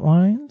 Adventure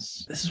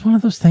outlines. This is one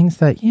of those things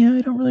that, yeah,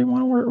 I don't really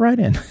want to write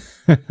in.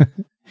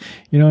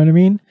 You know what I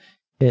mean?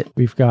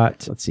 We've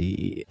got, let's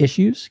see,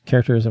 issues,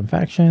 characters and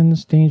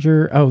factions,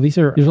 danger. Oh, these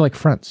are like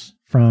fronts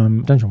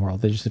from Dungeon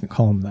World. They just didn't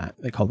call them that.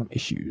 They called them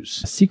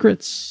issues.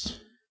 Secrets,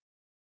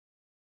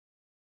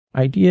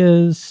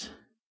 ideas,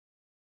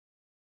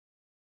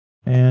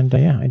 and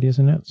yeah, ideas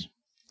and notes.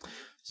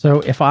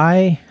 So if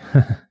I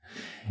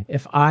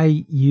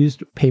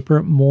used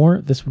paper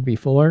more, this would be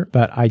fuller,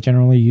 but I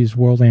generally use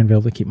World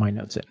Anvil to keep my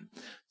notes in.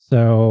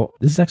 So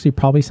this is actually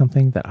probably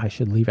something that I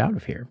should leave out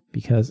of here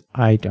because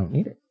I don't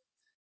need it.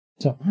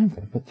 So I'm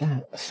going to put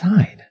that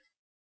aside.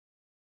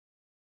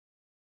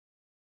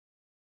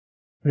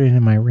 Put it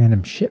in my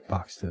random shit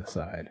box to the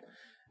side.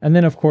 And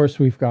then, of course,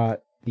 we've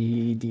got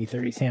the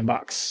D30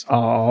 sandbox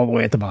all the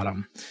way at the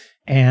bottom.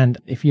 And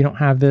if you don't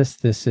have this,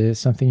 this is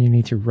something you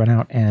need to run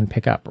out and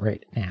pick up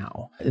right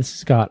now. This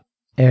has got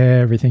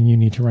everything you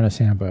need to run a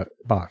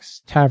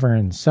sandbox.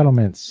 Taverns,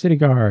 settlements, city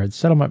guards,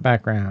 settlement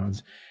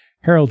backgrounds,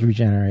 heraldry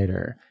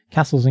generator,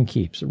 castles and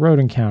keeps, road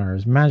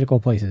encounters,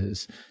 magical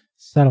places,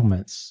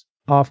 settlements,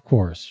 off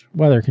course,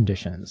 weather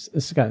conditions.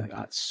 This guy's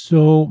got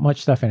so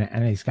much stuff in it,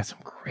 and he's got some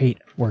great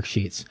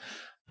worksheets.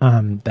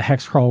 The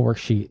hex crawl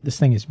worksheet, this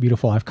thing is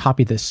beautiful. I've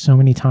copied this so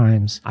many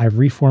times. I've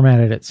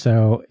reformatted it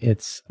so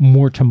it's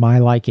more to my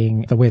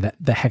liking, the way that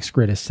the hex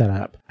grid is set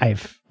up. I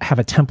have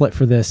a template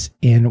for this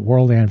in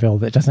World Anvil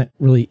that doesn't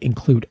really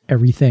include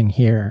everything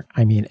here.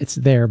 I mean, it's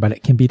there, but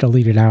it can be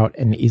deleted out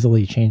and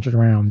easily changed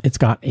around. It's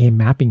got a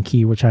mapping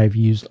key, which I've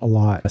used a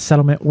lot. A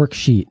settlement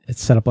worksheet.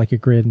 It's set up like a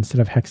grid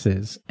instead of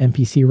hexes.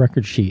 NPC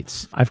record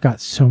sheets. I've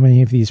got so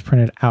many of these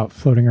printed out,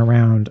 floating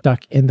around,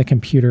 stuck in the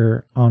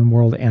computer on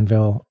World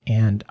Anvil,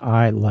 and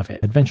I love it.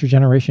 Adventure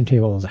generation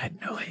tables. I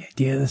had no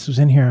idea this was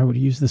in here. I would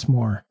have used this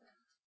more.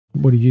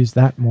 Would have used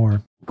that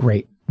more.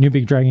 Great. New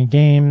Big Dragon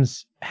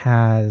Games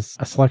has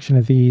a selection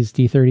of these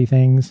D30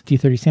 things.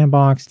 D30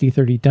 Sandbox,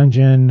 D30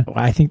 Dungeon.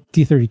 I think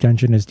D30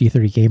 Dungeon is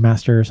D30 Game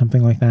Master or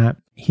something like that.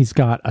 He's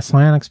got a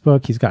Psionics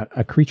book. He's got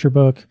a creature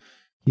book.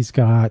 He's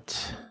got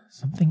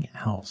something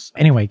else.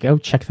 Anyway, go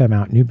check them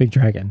out. New Big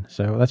Dragon.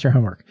 So that's your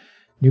homework.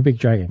 New Big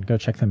Dragon. Go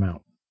check them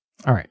out.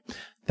 All right.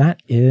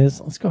 That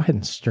is, let's go ahead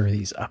and stir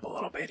these up a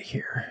little bit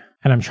here.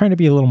 And I'm trying to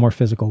be a little more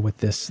physical with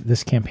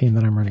this campaign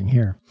that I'm running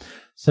here.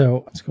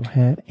 So let's go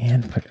ahead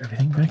and put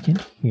everything back in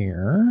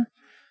here.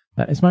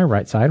 That is my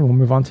right side. We'll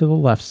move on to the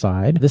left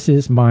side. This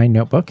is my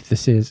notebook.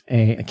 This is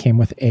it came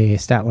with a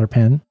Statler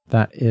pen.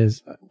 That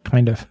is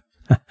kind of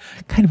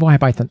why I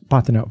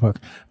bought the notebook,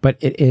 but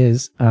it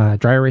is a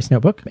dry erase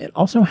notebook. It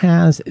also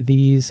has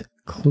these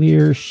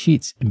clear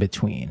sheets in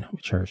between,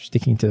 which are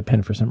sticking to the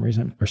pen for some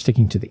reason, or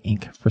sticking to the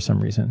ink for some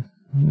reason.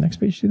 Next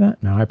page do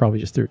that? No, I probably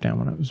just threw it down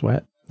when it was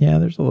wet. Yeah,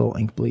 there's a little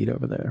ink bleed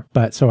over there.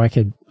 But so I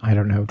could, I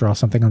don't know, draw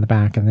something on the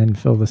back and then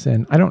fill this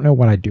in. I don't know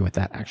what I'd do with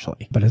that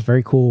actually, but it's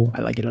very cool.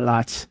 I like it a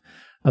lot.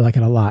 I like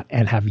it a lot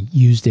and have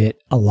used it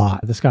a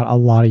lot. This gets a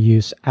lot of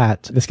use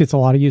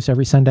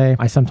every Sunday.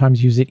 I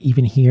sometimes use it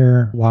even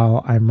here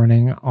while I'm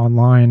running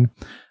online.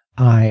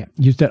 I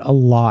used it a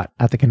lot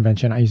at the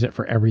convention. I use it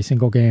for every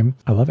single game.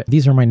 I love it.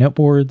 These are my note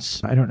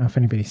boards. I don't know if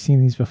anybody's seen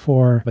these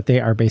before, but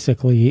they are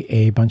basically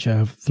a bunch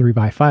of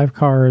 3x5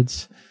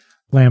 cards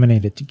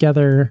laminated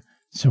together.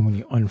 So when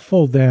you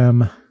unfold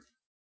them,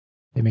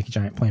 they make a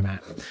giant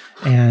playmat.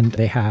 And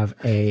they have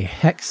a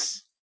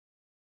hex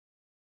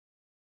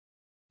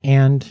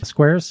and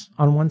squares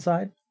on one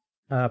side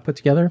put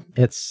together.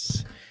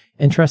 It's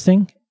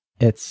interesting.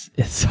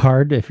 It's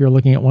hard if you're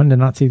looking at one to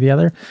not see the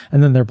other,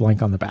 and then they're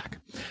blank on the back.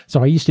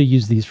 So I used to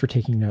use these for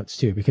taking notes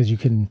too, because you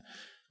can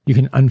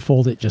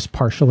unfold it just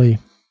partially,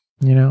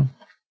 you know.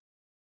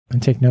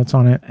 and take notes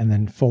on it and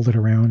then fold it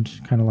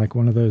around, kind of like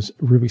one of those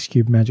Rubik's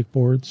Cube magic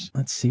boards.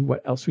 Let's see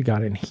what else we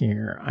got in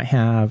here. I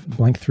have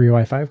blank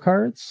 305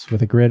 cards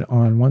with a grid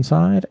on one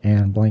side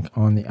and blank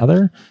on the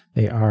other.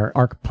 They are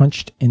arc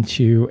punched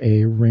into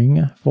a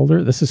ring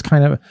folder. This is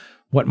kind of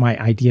what my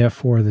idea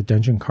for the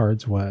dungeon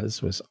cards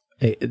was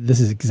this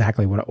is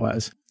exactly what it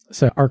was.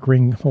 So arc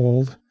ring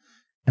hold,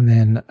 and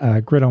then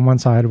a grid on one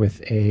side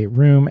with a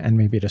room and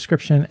maybe a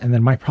description. And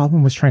then my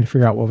problem was trying to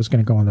figure out what was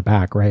going to go on the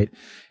back, right?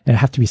 And it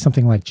have to be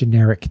something like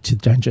generic to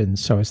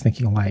dungeons. So I was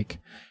thinking like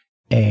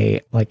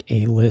a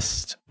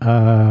list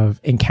of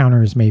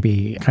encounters,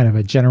 maybe kind of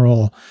a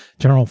general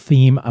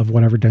theme of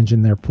whatever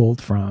dungeon they're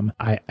pulled from.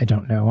 I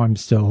don't know. I'm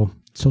still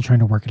trying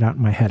to work it out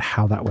in my head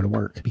how that would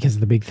work, because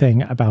the big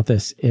thing about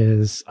this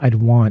is I'd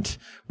want,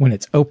 when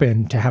it's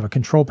open, to have a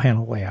control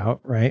panel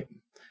layout, right?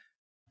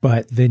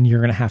 But then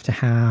you're going to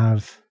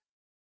have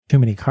too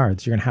many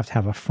cards. You're going to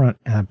have a front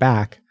and a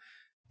back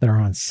that are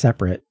on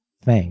separate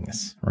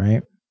things,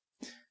 right?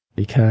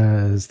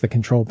 Because the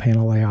control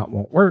panel layout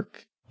won't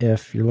work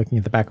if you're looking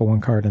at the back of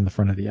one card and the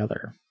front of the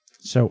other.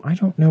 So I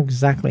don't know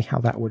exactly how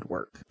that would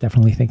work.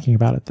 Definitely thinking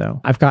about it though.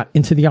 I've got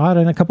Into the Odd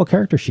and a couple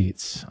character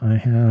sheets. I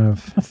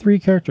have 4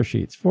 character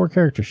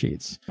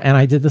sheets. And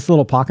I did this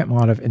little pocket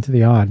mod of Into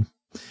the Odd.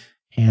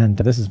 And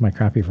this is my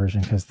crappy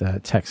version because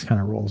the text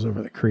kind of rolls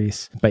over the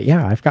crease. But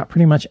yeah, I've got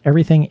pretty much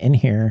everything in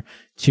here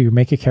to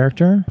make a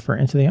character for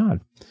Into the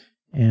Odd.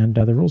 And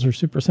the rules are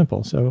super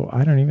simple, so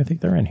I don't even think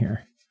they're in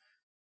here.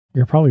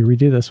 You'll probably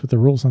redo this with the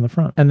rules on the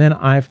front. And then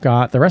I've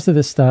got the rest of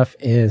this stuff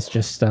is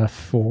just stuff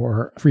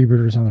for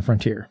freebooters on the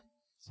frontier.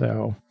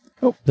 So,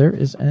 oh, there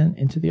is an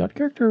Into the Odd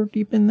character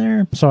deep in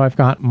there. So I've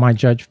got my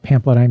judge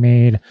pamphlet I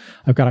made.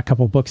 I've got a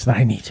couple books that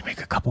I need to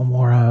make a couple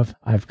more of.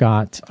 I've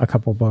got a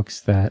couple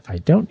books that I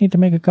don't need to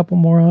make a couple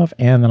more of.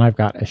 And then I've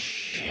got a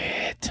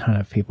shit ton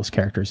of people's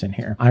characters in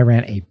here. I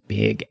ran a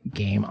big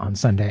game on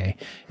Sunday.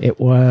 It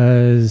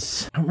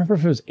was, I don't remember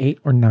if it was 8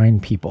 or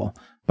 9 people,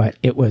 but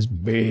it was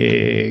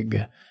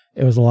big.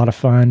 It was a lot of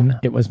fun.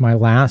 It was my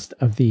last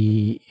of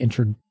the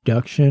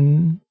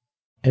introduction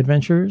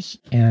adventures,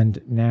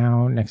 and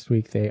now next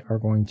week they are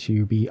going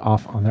to be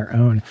off on their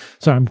own.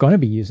 So I'm going to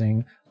be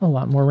using a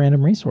lot more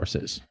random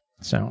resources.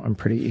 So I'm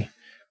pretty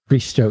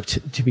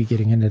stoked to be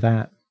getting into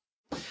that.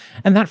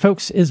 And that,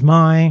 folks, is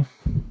my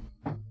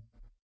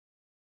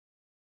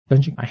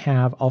dungeon. I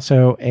have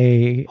also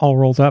a all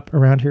rolled up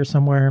around here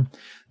somewhere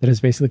that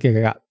is basically,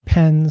 I got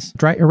pens,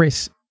 dry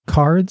erase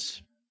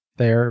cards.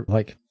 They're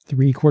like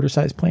 3/4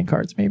 size playing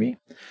cards maybe,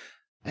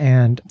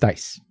 and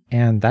dice.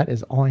 And that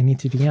is all I need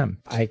to DM.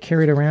 I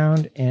carry it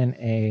around in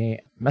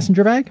a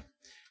messenger bag.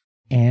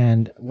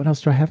 And what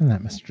else do I have in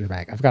that messenger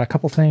bag? I've got a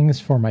couple things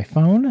for my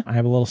phone. I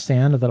have a little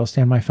stand that'll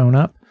stand my phone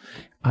up.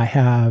 I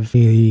have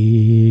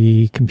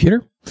a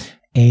computer,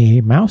 a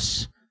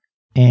mouse,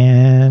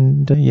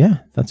 and yeah,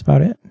 that's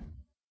about it.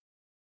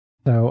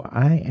 So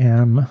I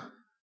am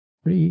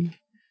pretty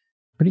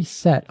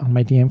set on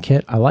my DM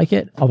kit. I like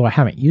it, although I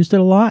haven't used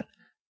it a lot.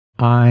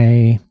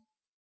 The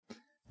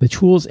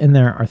tools in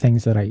there are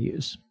things that I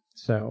use.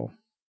 So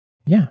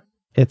yeah,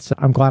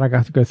 I'm glad I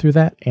got to go through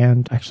that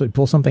and actually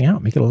pull something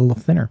out, make it a little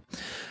thinner.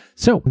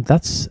 So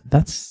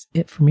that's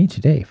it for me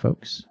today,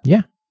 folks.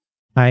 Yeah.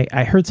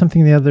 I heard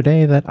something the other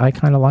day that I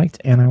kind of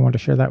liked, and I want to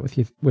share that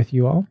with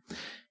you all.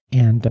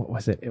 And what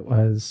was it? It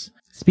was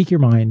speak your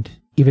mind,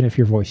 even if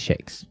your voice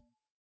shakes.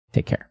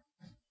 Take care.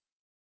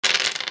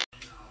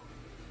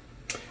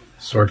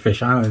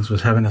 Swordfish Islands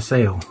was having a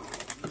sale.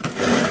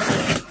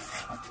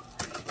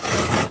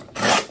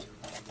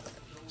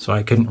 So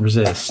I couldn't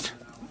resist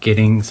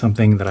getting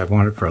something that I've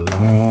wanted for a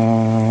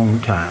long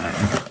time.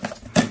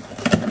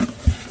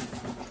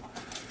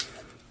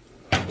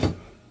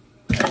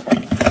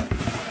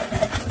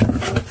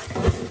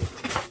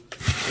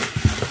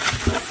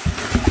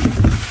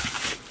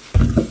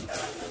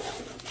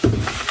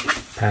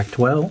 Packed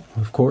well,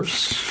 of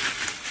course.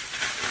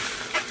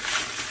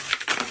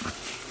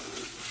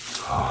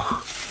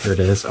 Oh, here it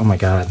is. Oh my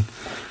God.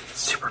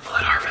 Super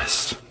Blood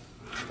Harvest.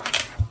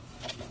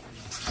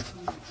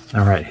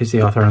 All right, who's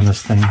the author on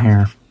this thing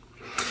here?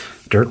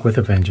 Dirk with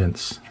a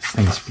Vengeance. This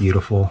thing's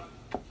beautiful.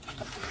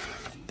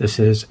 This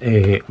is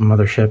a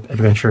mothership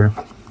adventure.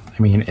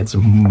 I mean, it's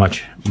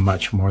much,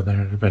 much more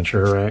than an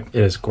adventure, right?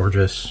 It is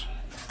gorgeous.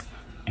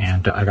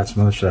 And I got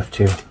some other stuff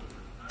too.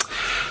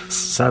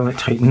 Silent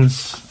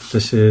Titans.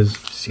 This is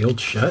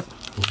sealed shut.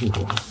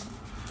 Ooh.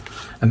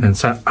 And then,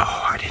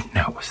 oh, I didn't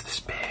know it was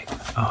this big.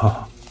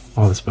 Oh,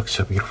 this book's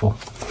so beautiful.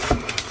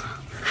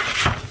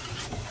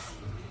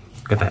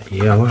 Look at that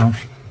yellow.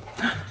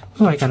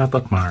 Oh, I got a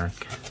bookmark.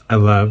 I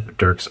love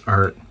Dirk's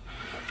art,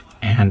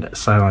 and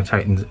Silent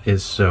Titans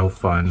is so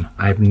fun.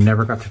 I've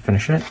never got to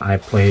finish it. I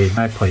played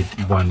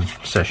one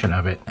session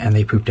of it and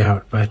they pooped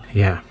out, but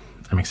yeah,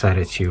 I'm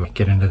excited to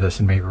get into this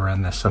and maybe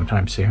run this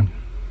sometime soon.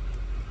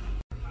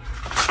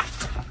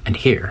 And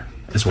here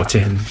is what's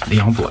in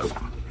the envelope.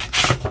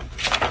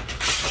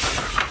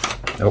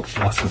 Oh,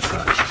 lost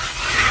inside.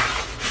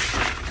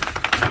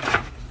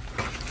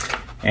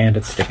 And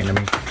it's sticking to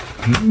me.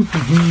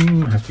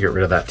 I have to get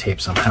rid of that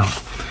tape somehow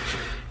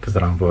because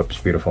that envelope is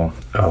beautiful.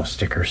 Oh,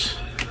 stickers.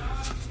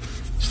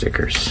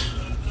 Stickers.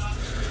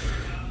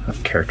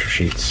 Character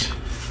sheets.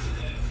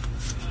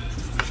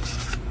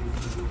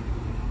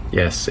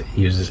 Yes, it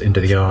uses Into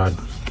the Odd.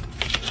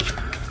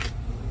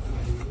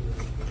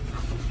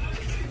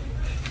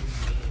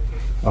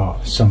 Oh,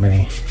 so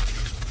many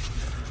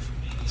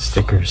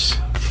stickers.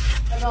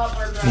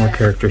 More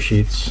character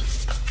sheets.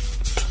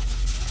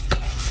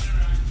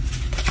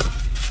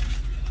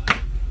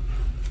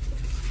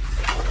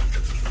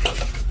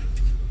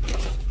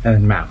 And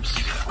then maps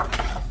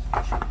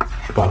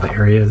of all the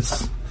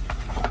areas,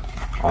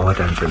 all the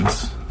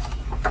dungeons.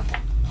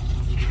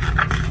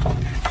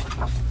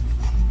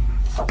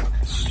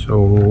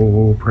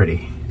 So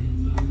pretty.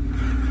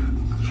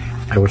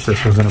 I wish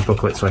this wasn't a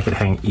booklet so I could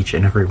hang each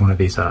and every one of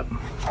these up.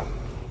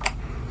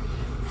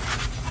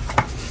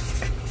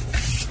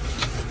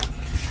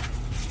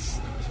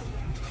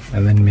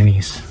 And then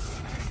minis.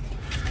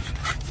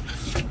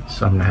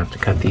 So I'm gonna have to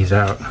cut these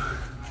out.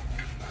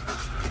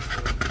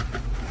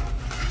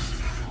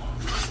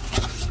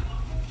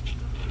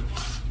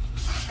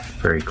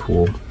 Very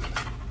cool.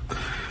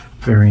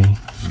 Very,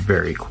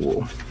 very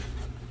cool.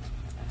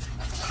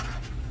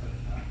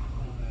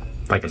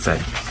 Like I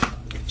said,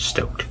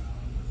 stoked.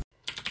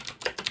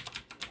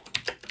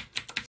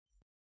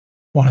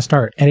 Want to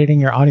start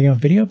editing your audio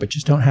and video but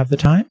just don't have the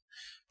time?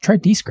 Try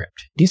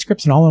Descript.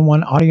 Descript's an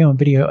all-in-one audio and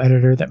video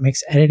editor that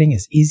makes editing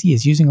as easy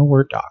as using a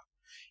Word doc.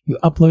 You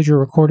upload your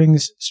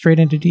recordings straight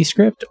into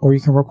Descript, or you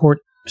can record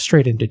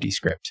straight into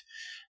Descript.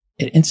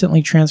 It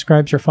instantly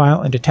transcribes your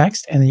file into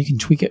text, and then you can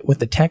tweak it with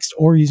the text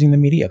or using the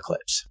media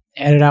clips.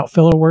 Edit out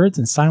filler words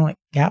and silent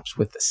gaps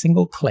with a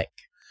single click.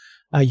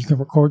 You can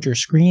record your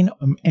screen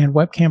and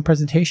webcam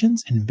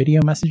presentations and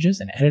video messages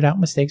and edit out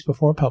mistakes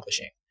before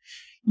publishing.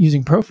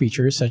 Using pro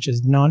features such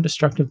as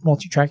non-destructive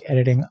multi-track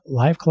editing,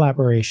 live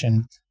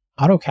collaboration,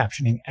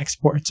 auto-captioning,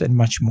 exports, and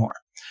much more.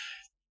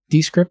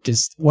 Descript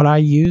is what I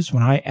use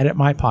when I edit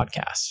my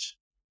podcast.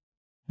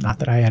 Not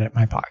that I edit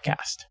my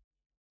podcast.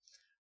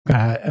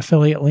 Got an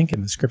affiliate link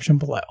in the description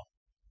below.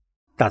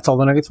 That's all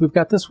the nuggets we've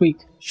got this week.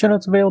 Show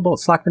notes available at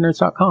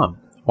slackernerds.com.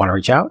 Want to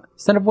reach out?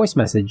 Send a voice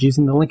message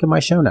using the link in my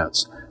show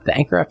notes, the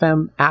Anchor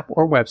FM app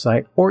or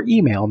website, or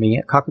email me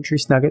at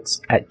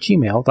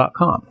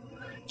cockatricenuggets@gmail.com.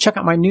 Check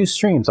out my new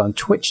streams on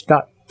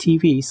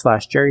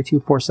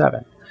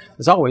twitch.tv/jerry247.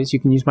 As always, you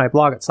can use my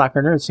blog at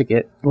Slacker Nerds to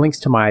get links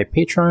to my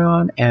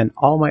Patreon and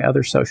all my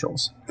other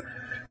socials.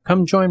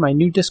 Come join my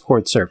new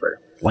Discord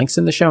server. Links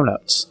in the show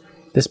notes.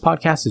 This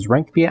podcast is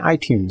ranked via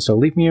iTunes, so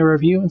leave me a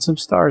review and some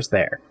stars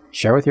there.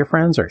 Share with your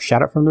friends or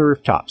shout out from the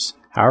rooftops.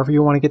 However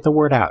you want to get the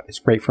word out is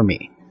great for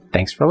me.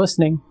 Thanks for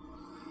listening.